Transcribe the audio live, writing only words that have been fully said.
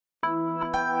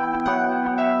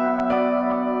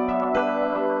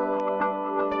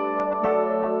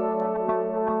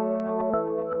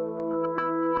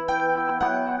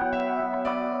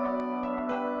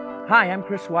Hi, I'm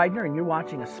Chris Widener, and you're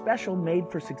watching a special Made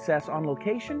for Success on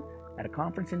location at a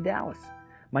conference in Dallas.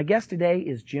 My guest today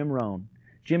is Jim Rohn.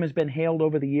 Jim has been hailed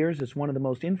over the years as one of the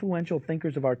most influential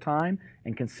thinkers of our time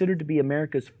and considered to be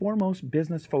America's foremost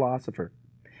business philosopher.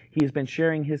 He has been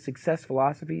sharing his success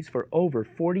philosophies for over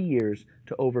 40 years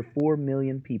to over 4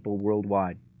 million people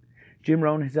worldwide. Jim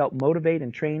Rohn has helped motivate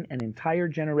and train an entire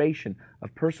generation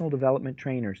of personal development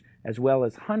trainers, as well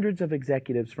as hundreds of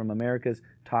executives from America's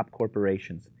top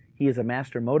corporations. He is a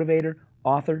master motivator,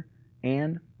 author,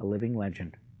 and a living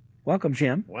legend. Welcome,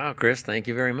 Jim. Wow, Chris, thank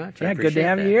you very much. Yeah, good to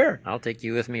have you here. I'll take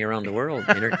you with me around the world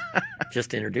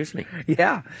just to introduce me.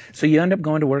 Yeah. So you end up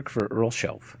going to work for Earl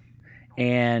Shoaff,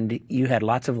 and you had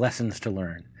lots of lessons to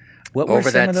learn. What were Over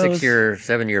some that of those? 6-year,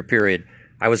 7-year period,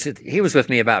 he was with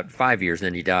me about 5 years, and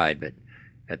then he died, but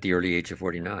at the early age of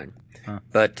 49. Huh.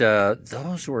 But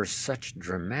those were such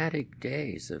dramatic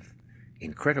days of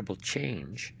incredible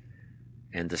change.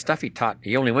 And the stuff he taught,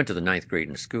 he only went to the 9th grade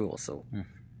in school, so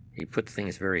he put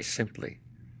things very simply.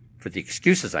 For the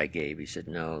excuses I gave, he said,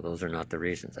 no, those are not the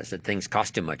reasons. I said, things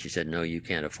cost too much. He said, no, you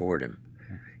can't afford them.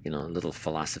 You know, little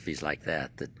philosophies like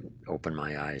that opened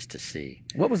my eyes to see.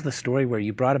 What was the story where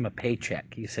you brought him a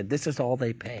paycheck? You said, this is all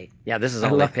they pay. Yeah, this is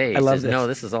all they pay. He love says, this. no,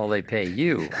 this is all they pay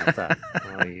you. I thought,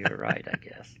 oh, you're right, I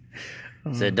guess.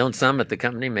 He said, don't some at the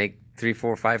company make 3,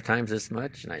 4, 5 times this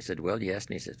much? And I said, well, yes.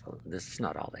 And he said, well, this is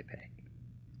not all they pay.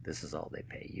 This is all they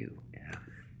pay you. Yeah.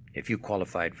 If you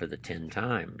qualified for the 10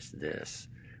 times this,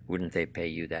 wouldn't they pay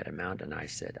you that amount? And I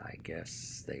said, I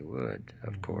guess they would,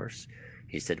 of course.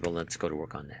 He said, well, let's go to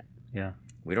work on that. Yeah.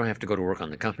 We don't have to go to work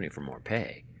on the company for more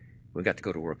pay. We've got to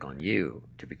go to work on you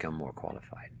to become more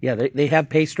qualified. Yeah, they have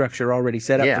pay structure already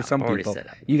set up for some already people. Set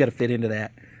up. You got to fit into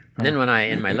that. And then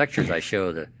in my lectures, I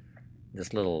show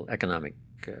this little economic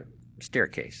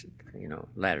staircase,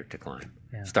 ladder to climb.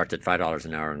 Yeah. Starts at $5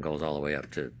 an hour and goes all the way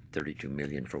up to $32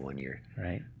 million for 1 year.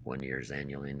 Right. 1 year's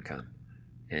annual income.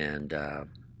 And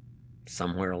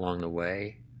somewhere along the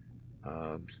way,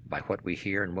 by what we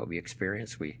hear and what we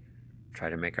experience, we try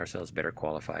to make ourselves better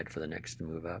qualified for the next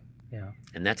move up. Yeah.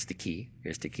 And that's the key,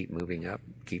 is to keep moving up,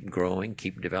 keep growing,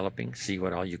 keep developing, see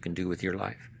what all you can do with your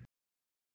life.